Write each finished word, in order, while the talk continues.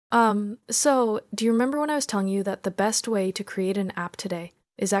So do you remember when I was telling you that the best way to create an app today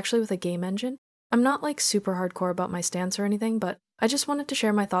is actually with a game engine? I'm not like super hardcore about my stance or anything, but I just wanted to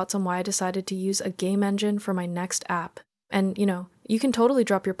share my thoughts on why I decided to use a game engine for my next app. And, you can totally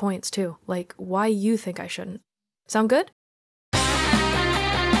drop your points too, like why you think I shouldn't. Sound good?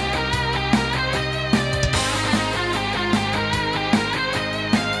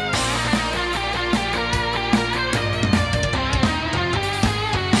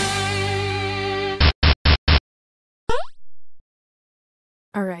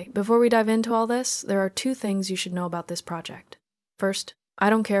 Alright, before we dive into all this, there are two things you should know about this project. First, I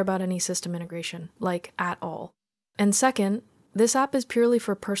don't care about any system integration, like at all. And second, this app is purely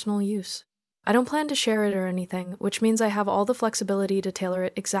for personal use. I don't plan to share it or anything, which means I have all the flexibility to tailor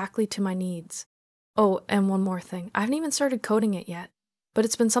it exactly to my needs. Oh, and one more thing, I haven't even started coding it yet, but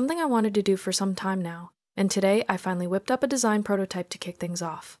it's been something I wanted to do for some time now, and today I finally whipped up a design prototype to kick things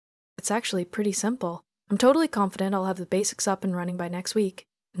off. It's actually pretty simple. I'm totally confident I'll have the basics up and running by next week.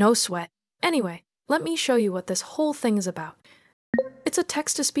 No sweat. Anyway, let me show you what this whole thing is about. It's a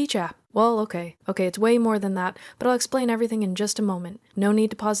text-to-speech app. Well, okay, it's way more than that, but I'll explain everything in just a moment. No need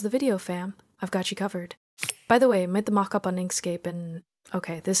to pause the video, fam. I've got you covered. By the way, I made the mock-up on Inkscape and...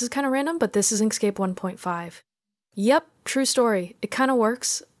 Okay, this is kind of random, but this is Inkscape 1.5. Yep, true story. It kind of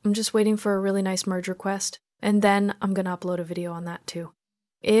works. I'm just waiting for a really nice merge request, and then I'm gonna upload a video on that too.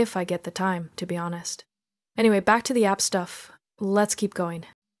 If I get the time, to be honest. Anyway, back to the app stuff. Let's keep going.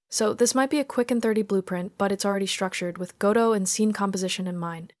 So this might be a quick and 30 blueprint, but it's already structured with Godot and scene composition in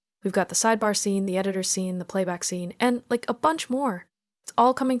mind. We've got the sidebar scene, the editor scene, the playback scene, and like a bunch more. It's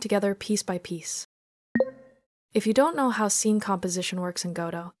all coming together piece by piece. If you don't know how scene composition works in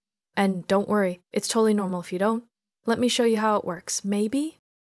Godot, and don't worry, it's totally normal if you don't, let me show you how it works, maybe?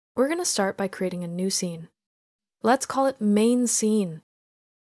 We're gonna start by creating a new scene. Let's call it main scene.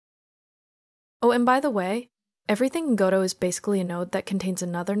 Oh, and by the way, everything in Godot is basically a node that contains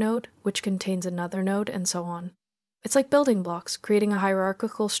another node, which contains another node, and so on. It's like building blocks, creating a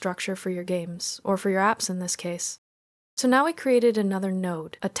hierarchical structure for your games, or for your apps in this case. So now we created another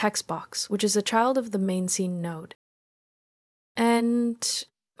node, a text box, which is a child of the main scene node. And,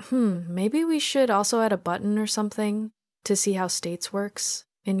 maybe we should also add a button or something to see how states works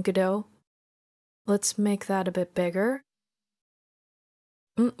in Godot. Let's make that a bit bigger.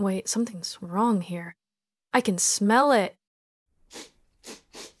 Wait, something's wrong here. I can smell it!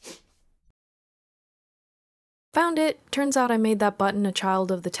 Found it! Turns out I made that button a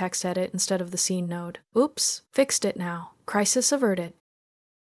child of the text edit instead of the scene node. Oops, fixed it now. Crisis averted.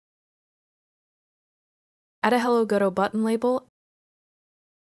 Add a Hello Godot button label,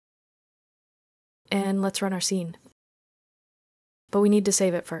 and let's run our scene. But we need to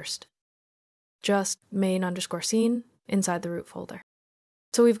save it first. Just main_scene inside the root folder.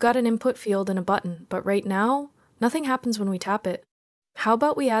 So we've got an input field and a button, but right now, nothing happens when we tap it. How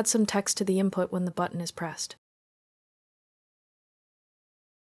about we add some text to the input when the button is pressed?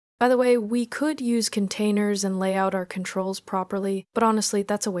 By the way, we could use containers and lay out our controls properly, but honestly,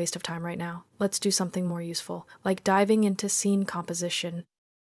 that's a waste of time right now. Let's do something more useful, like diving into scene composition.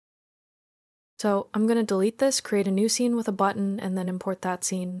 So I'm going to delete this, create a new scene with a button, and then import that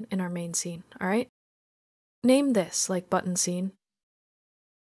scene in our main scene, alright? Name this, like button scene.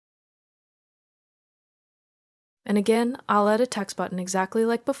 And again, I'll add a text button exactly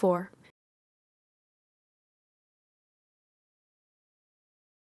like before.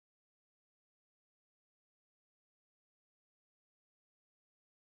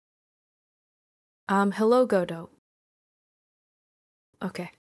 Hello Godot.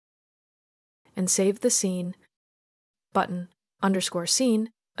 Okay. And save the scene, button_scene,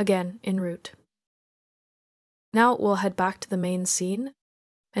 again in root. Now we'll head back to the main scene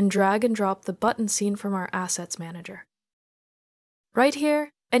and drag and drop the button scene from our assets manager. Right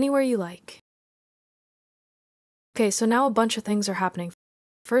here, anywhere you like. Okay, so now a bunch of things are happening.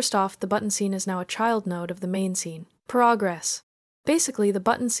 First off, the button scene is now a child node of the main scene. Progress. Basically, the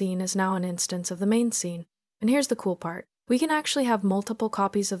button scene is now an instance of the main scene. And here's the cool part. We can actually have multiple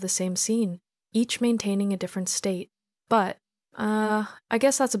copies of the same scene, each maintaining a different state. But, I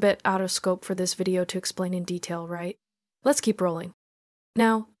guess that's a bit out of scope for this video to explain in detail, right? Let's keep rolling.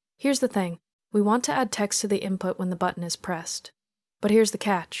 Now, here's the thing. We want to add text to the input when the button is pressed. But here's the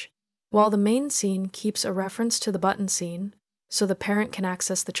catch. While the main scene keeps a reference to the button scene, so the parent can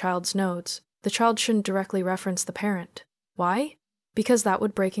access the child's nodes, the child shouldn't directly reference the parent. Why? Because that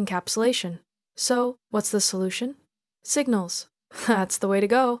would break encapsulation. So, what's the solution? Signals. That's the way to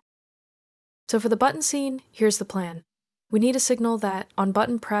go. So for the button scene, here's the plan. We need a signal that, on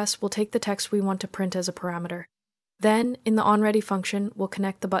button press, will take the text we want to print as a parameter. Then, in the onReady function, we'll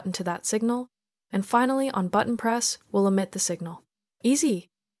connect the button to that signal. And finally, on button press, we'll emit the signal. Easy,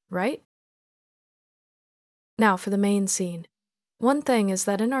 right? Now for the main scene. One thing is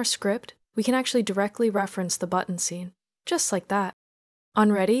that in our script, we can actually directly reference the button scene, just like that.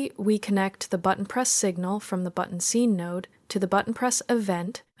 On Ready, we connect the button press signal from the button scene node to the button press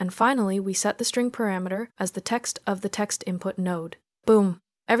event, and finally we set the string parameter as the text of the text input node. Boom!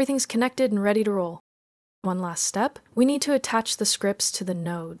 Everything's connected and ready to roll. One last step, we need to attach the scripts to the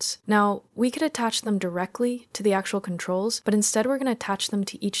nodes. Now, we could attach them directly to the actual controls, but instead we're going to attach them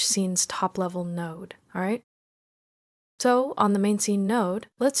to each scene's top-level node, alright? So, on the main scene node,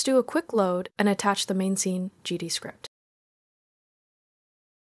 let's do a quick load and attach the main scene GD script.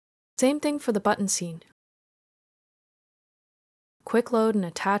 Same thing for the button scene. Quick load and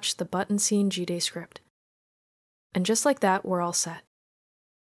attach the button scene GD script. And just like that, we're all set.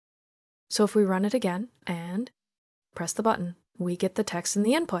 So if we run it again and press the button, we get the text in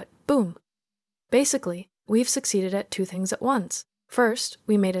the input. Boom! Basically, we've succeeded at two things at once. First,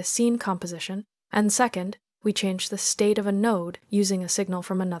 we made a scene composition, and second, we changed the state of a node using a signal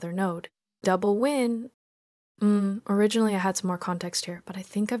from another node. Double win! Originally I had some more context here, but I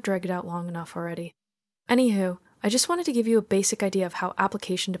think I've dragged it out long enough already. Anywho, I just wanted to give you a basic idea of how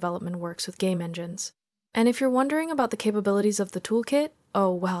application development works with game engines. And if you're wondering about the capabilities of the toolkit,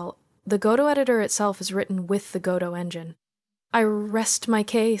 oh well, the Godot editor itself is written with the Godot engine. I rest my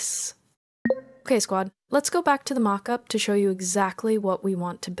case. Okay, squad, let's go back to the mockup to show you exactly what we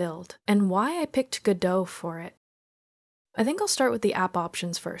want to build, and why I picked Godot for it. I think I'll start with the app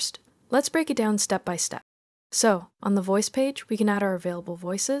options first. Let's break it down step by step. So, on the voice page, we can add our available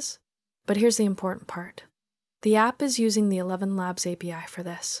voices, but here's the important part. The app is using the 11 Labs API for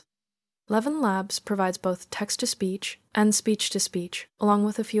this. 11 Labs provides both text-to-speech and speech-to-speech, along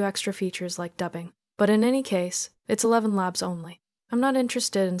with a few extra features like dubbing. But in any case, it's 11 Labs only. I'm not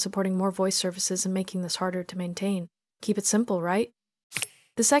interested in supporting more voice services and making this harder to maintain. Keep it simple, right?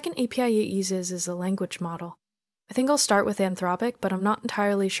 The second API it uses is a language model. I think I'll start with Anthropic, but I'm not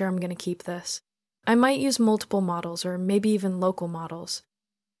entirely sure I'm going to keep this. I might use multiple models, or maybe even local models.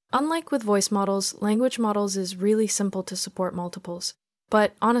 Unlike with voice models, language models is really simple to support multiples.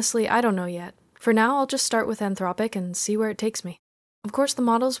 But honestly, I don't know yet. For now, I'll just start with Anthropic and see where it takes me. Of course, the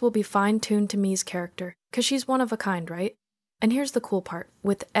models will be fine-tuned to Mi's character, because she's one of a kind, right? And here's the cool part.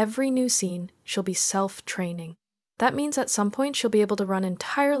 With every new scene, she'll be self-training. That means at some point she'll be able to run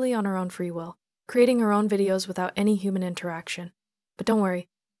entirely on her own free will, creating her own videos without any human interaction. But don't worry,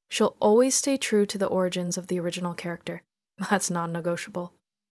 she'll always stay true to the origins of the original character. That's non-negotiable.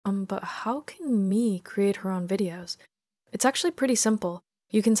 But how can Mi create her own videos? It's actually pretty simple.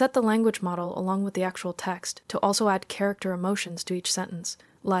 You can set the language model along with the actual text to also add character emotions to each sentence,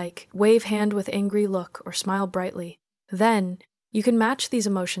 like wave hand with angry look or smile brightly. Then, you can match these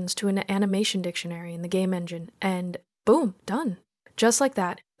emotions to an animation dictionary in the game engine, and boom, done. Just like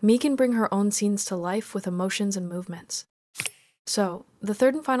that, Mi can bring her own scenes to life with emotions and movements. So, the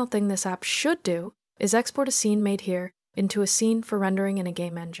third and final thing this app should do is export a scene made here into a scene for rendering in a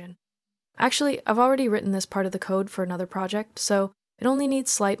game engine. Actually, I've already written this part of the code for another project, so it only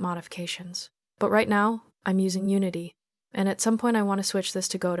needs slight modifications. But right now, I'm using Unity, and at some point I want to switch this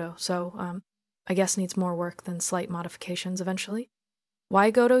to Godot, so I guess needs more work than slight modifications eventually.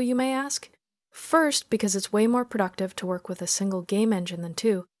 Why Godot, you may ask? First, because it's way more productive to work with a single game engine than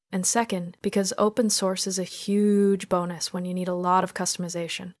two, and second, because open source is a huge bonus when you need a lot of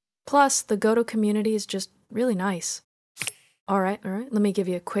customization. Plus, the Godot community is just really nice. Alright, let me give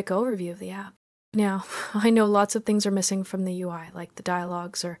you a quick overview of the app. Now, I know lots of things are missing from the UI, like the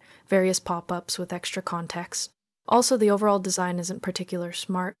dialogues or various pop-ups with extra context. Also, the overall design isn't particularly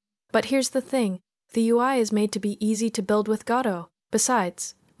smart. But here's the thing, the UI is made to be easy to build with Godot.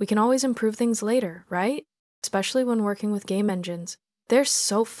 Besides, we can always improve things later, right? Especially when working with game engines. They're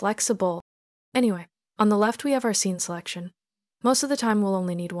so flexible. Anyway, on the left we have our scene selection. Most of the time we'll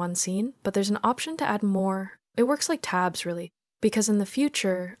only need one scene, but there's an option to add more. It works like tabs, really, because in the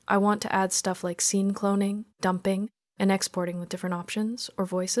future, I want to add stuff like scene cloning, dumping, and exporting with different options or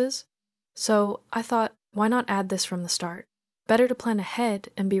voices. So I thought, why not add this from the start? Better to plan ahead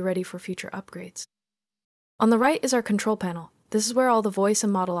and be ready for future upgrades. On the right is our control panel. This is where all the voice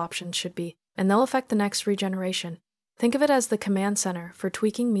and model options should be, and they'll affect the next regeneration. Think of it as the command center for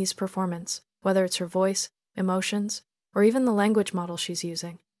tweaking Mi's performance, whether it's her voice, emotions, or even the language model she's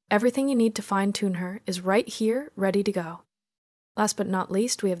using. Everything you need to fine-tune her is right here, ready to go. Last but not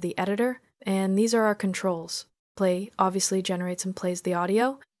least, we have the editor, and these are our controls. Play obviously generates and plays the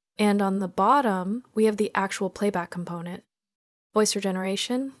audio, and on the bottom, we have the actual playback component. Voice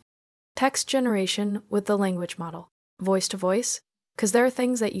regeneration, text generation with the language model. voice to voice, because there are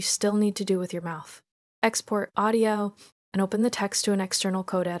things that you still need to do with your mouth. Export audio and open the text to an external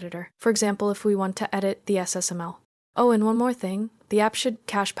code editor. For example, if we want to edit the SSML. Oh, and one more thing, the app should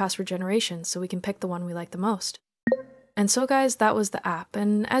cache password generation so we can pick the one we like the most. And so guys, that was the app,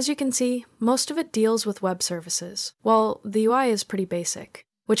 and as you can see, most of it deals with web services. Well, the UI is pretty basic,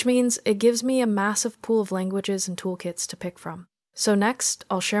 which means it gives me a massive pool of languages and toolkits to pick from. So next,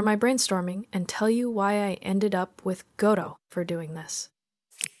 I'll share my brainstorming and tell you why I ended up with Godot for doing this.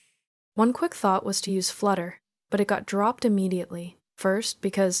 One quick thought was to use Flutter, but it got dropped immediately. First,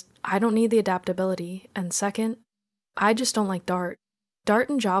 because I don't need the adaptability, and second, I just don't like Dart. Dart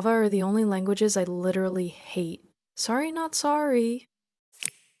and Java are the only languages I literally hate. Sorry, not sorry.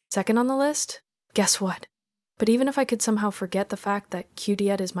 Second on the list? Guess what? But even if I could somehow forget the fact that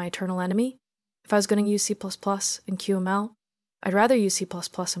QDET is my eternal enemy, if I was going to use C++ and QML, I'd rather use C++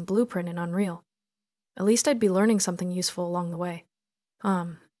 and Blueprint and Unreal. At least I'd be learning something useful along the way.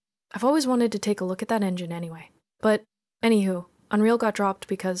 I've always wanted to take a look at that engine anyway. But anywho, Unreal got dropped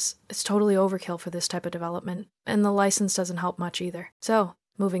because it's totally overkill for this type of development, and the license doesn't help much either. So,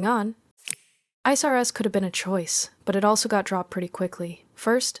 moving on. IceRS could have been a choice, but it also got dropped pretty quickly.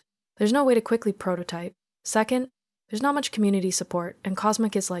 First, there's no way to quickly prototype. Second, there's not much community support, and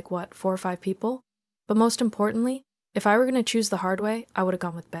Cosmic is like, what, 4 or 5 people? But most importantly, if I were going to choose the hard way, I would have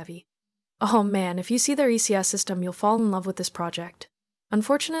gone with Bevy. Oh man, if you see their ECS system, you'll fall in love with this project.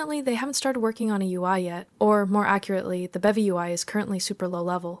 Unfortunately, they haven't started working on a UI yet, or more accurately, the Bevy UI is currently super low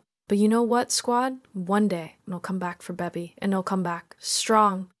level. But you know what, squad? One day, it'll come back for Bevy, and it'll come back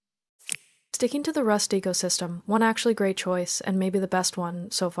strong. Sticking to the Rust ecosystem, one actually great choice, and maybe the best one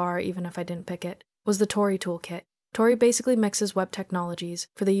so far, even if I didn't pick it, was the Tauri toolkit. Tauri basically mixes web technologies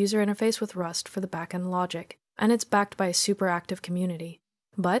for the user interface with Rust for the backend logic, and it's backed by a super active community.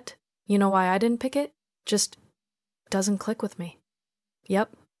 But, you know why I didn't pick it? Just doesn't click with me.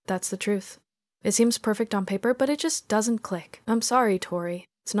 Yep, that's the truth. It seems perfect on paper, but it just doesn't click. I'm sorry, Tauri.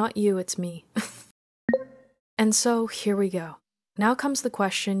 It's not you, it's me. And so, here we go. Now comes the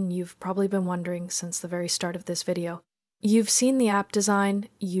question you've probably been wondering since the very start of this video. You've seen the app design,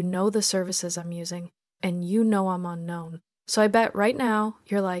 you know the services I'm using, and you know I'm unknown. So I bet right now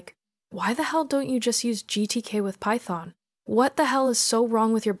you're like, why the hell don't you just use GTK with Python? What the hell is so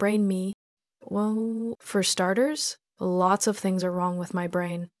wrong with your brain, me? Well, for starters, lots of things are wrong with my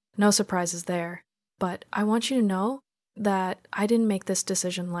brain. No surprises there. But I want you to know that I didn't make this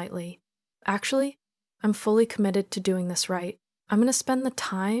decision lightly. Actually, I'm fully committed to doing this right. I'm going to spend the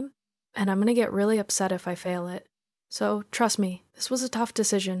time, and I'm going to get really upset if I fail it. So trust me, this was a tough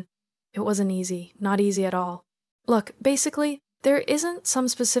decision. It wasn't easy, not easy at all. Look, basically, there isn't some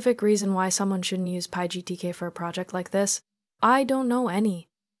specific reason why someone shouldn't use PyGTK for a project like this. I don't know any.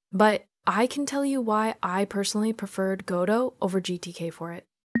 But I can tell you why I personally preferred Godot over GTK for it.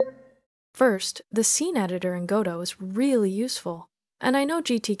 First, the scene editor in Godot is really useful. And I know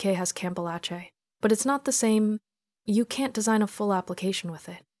GTK has Campbell-Lache, but it's not the same. You can't design a full application with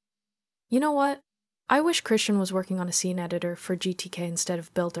it. You know what? I wish Christian was working on a scene editor for GTK instead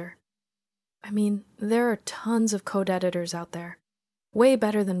of Builder. I mean, there are tons of code editors out there. Way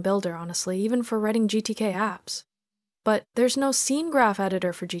better than Builder, honestly, even for writing GTK apps. But there's no scene graph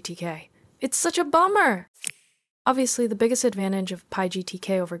editor for GTK. It's such a bummer! Obviously, the biggest advantage of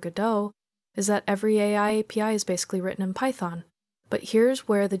PyGTK over Godot is that every AI API is basically written in Python. But here's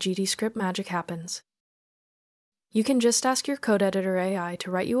where the GDScript magic happens. You can just ask your code editor AI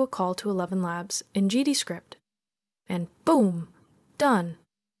to write you a call to 11 Labs in GDScript. And boom! Done!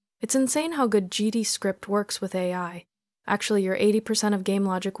 It's insane how good GDScript works with AI. Actually, your 80% of game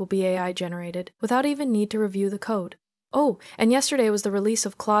logic will be AI generated, without even need to review the code. Oh, and yesterday was the release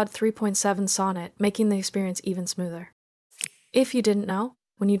of Claude 3.7 Sonnet, making the experience even smoother. If you didn't know,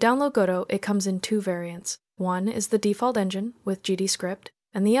 when you download Godot, it comes in 2 variants. One is the default engine with GDScript,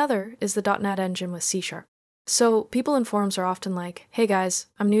 and the other is the .NET engine with C#. So people in forums are often like, hey guys,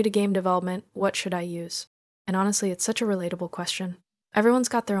 I'm new to game development, what should I use? And honestly, it's such a relatable question. Everyone's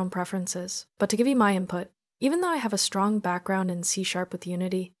got their own preferences, but to give you my input, even though I have a strong background in C# with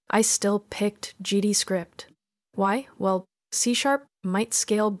Unity, I still picked GDScript. Why? Well, C# might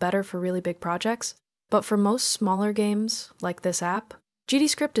scale better for really big projects, but for most smaller games, like this app,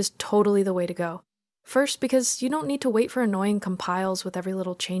 GDScript is totally the way to go. First, because you don't need to wait for annoying compiles with every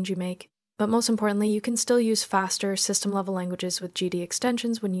little change you make, but most importantly, you can still use faster, system-level languages with GD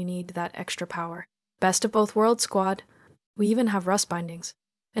extensions when you need that extra power. Best of both worlds, squad. We even have Rust bindings.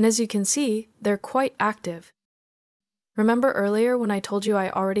 And as you can see, they're quite active. Remember earlier when I told you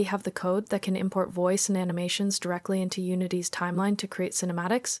I already have the code that can import voice and animations directly into Unity's timeline to create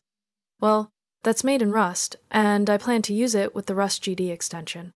cinematics? Well, that's made in Rust, and I plan to use it with the Rust GD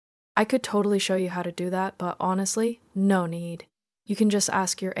extension. I could totally show you how to do that, but honestly, no need. You can just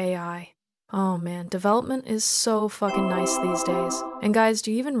ask your AI. Oh man, development is so fucking nice these days. And guys,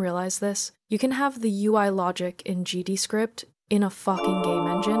 do you even realize this? You can have the UI logic in GDScript in a fucking game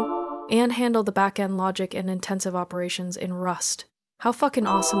engine, and handle the backend logic and intensive operations in Rust. How fucking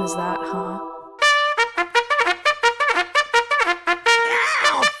awesome is that, huh?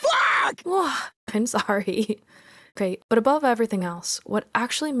 Ow, fuck! I'm sorry. Okay, but above everything else, what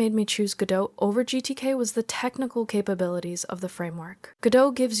actually made me choose Godot over GTK was the technical capabilities of the framework.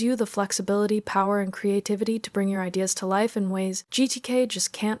 Godot gives you the flexibility, power, and creativity to bring your ideas to life in ways GTK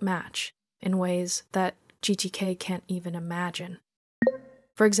just can't match, in ways that GTK can't even imagine.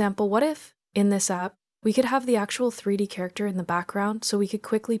 For example, what if, in this app, we could have the actual 3D character in the background so we could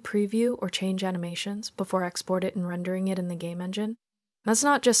quickly preview or change animations before export it and rendering it in the game engine? That's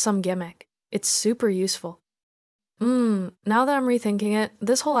not just some gimmick, it's super useful. Now that I'm rethinking it,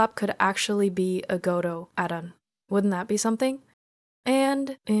 this whole app could actually be a Godot add-on. Wouldn't that be something?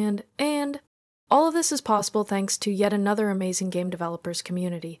 And all of this is possible thanks to yet another amazing game developers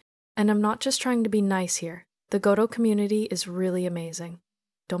community. And I'm not just trying to be nice here. The Godot community is really amazing.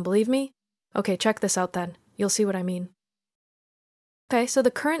 Don't believe me? Okay, check this out then. You'll see what I mean. Okay, so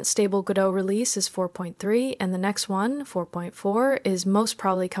the current stable Godot release is 4.3, and the next one, 4.4, is most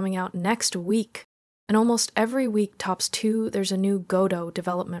probably coming out next week. And almost every week tops 2, there's a new Godot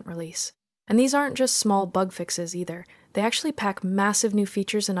development release. And these aren't just small bug fixes either. They actually pack massive new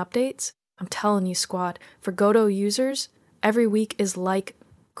features and updates. I'm telling you, squad, for Godot users, every week is like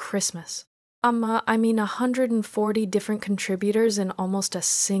Christmas. I mean 140 different contributors in almost a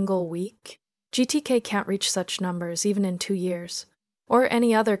single week. GTK can't reach such numbers even in 2 years. Or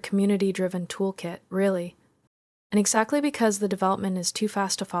any other community-driven toolkit, really. And exactly because the development is too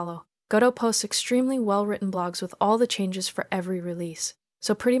fast to follow, Godot posts extremely well-written blogs with all the changes for every release.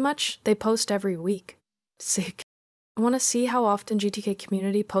 So pretty much, they post every week. Sick. I want to see how often GTK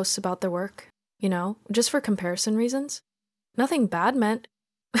community posts about their work. You know, just for comparison reasons. Nothing bad meant.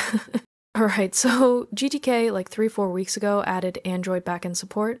 Alright, so GTK, like 3-4 weeks ago, added Android backend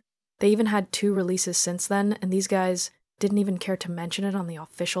support. They even had 2 releases since then, and these guys didn't even care to mention it on the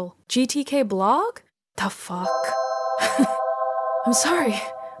official GTK blog? The fuck? I'm sorry,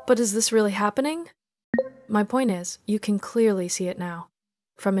 but is this really happening? My point is, you can clearly see it now.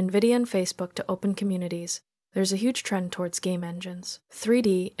 From NVIDIA and Facebook to open communities, there's a huge trend towards game engines,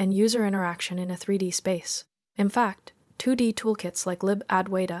 3D, and user interaction in a 3D space. In fact, 2D toolkits like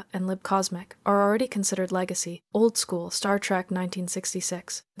Lib-Adwaita and Lib-Cosmic are already considered legacy, old school Star Trek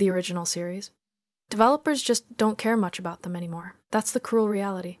 1966, the original series. Developers just don't care much about them anymore. That's the cruel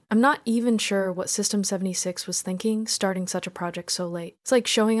reality. I'm not even sure what System 76 was thinking starting such a project so late. It's like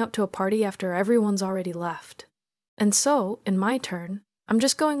showing up to a party after everyone's already left. And so, in my turn, I'm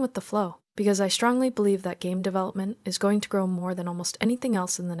just going with the flow, because I strongly believe that game development is going to grow more than almost anything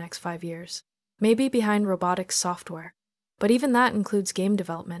else in the next 5 years. Maybe behind robotics software. But even that includes game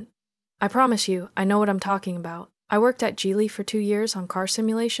development. I promise you, I know what I'm talking about. I worked at Geely for 2 years on car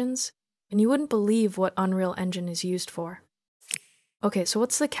simulations, and you wouldn't believe what Unreal Engine is used for. Okay, so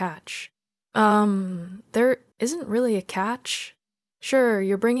what's the catch? There isn't really a catch. Sure,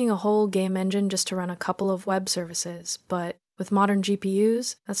 you're bringing a whole game engine just to run a couple of web services, but with modern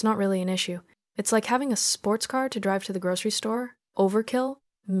GPUs, that's not really an issue. It's like having a sports car to drive to the grocery store. Overkill?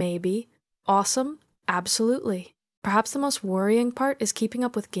 Maybe. Awesome? Absolutely. Perhaps the most worrying part is keeping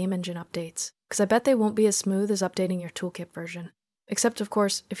up with game engine updates, because I bet they won't be as smooth as updating your toolkit version. Except, of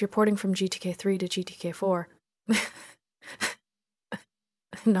course, if you're porting from GTK 3 to GTK 4.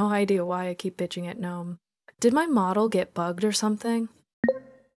 No idea why I keep bitching at GNOME. Did my model get bugged or something?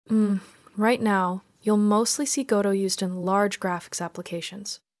 Right now, you'll mostly see Godot used in large graphics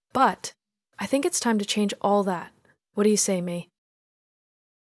applications. But I think it's time to change all that. What do you say, me?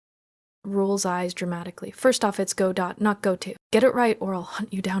 Rolls eyes dramatically. First off, it's Godot, not Goto. Get it right or I'll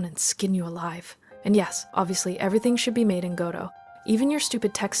hunt you down and skin you alive. And yes, obviously everything should be made in Godot. Even your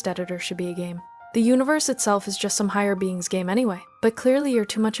stupid text editor should be a game. The universe itself is just some higher being's game anyway. But clearly you're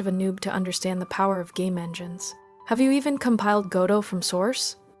too much of a noob to understand the power of game engines. Have you even compiled Godot from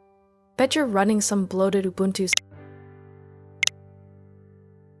source? Bet you're running some bloated Ubuntu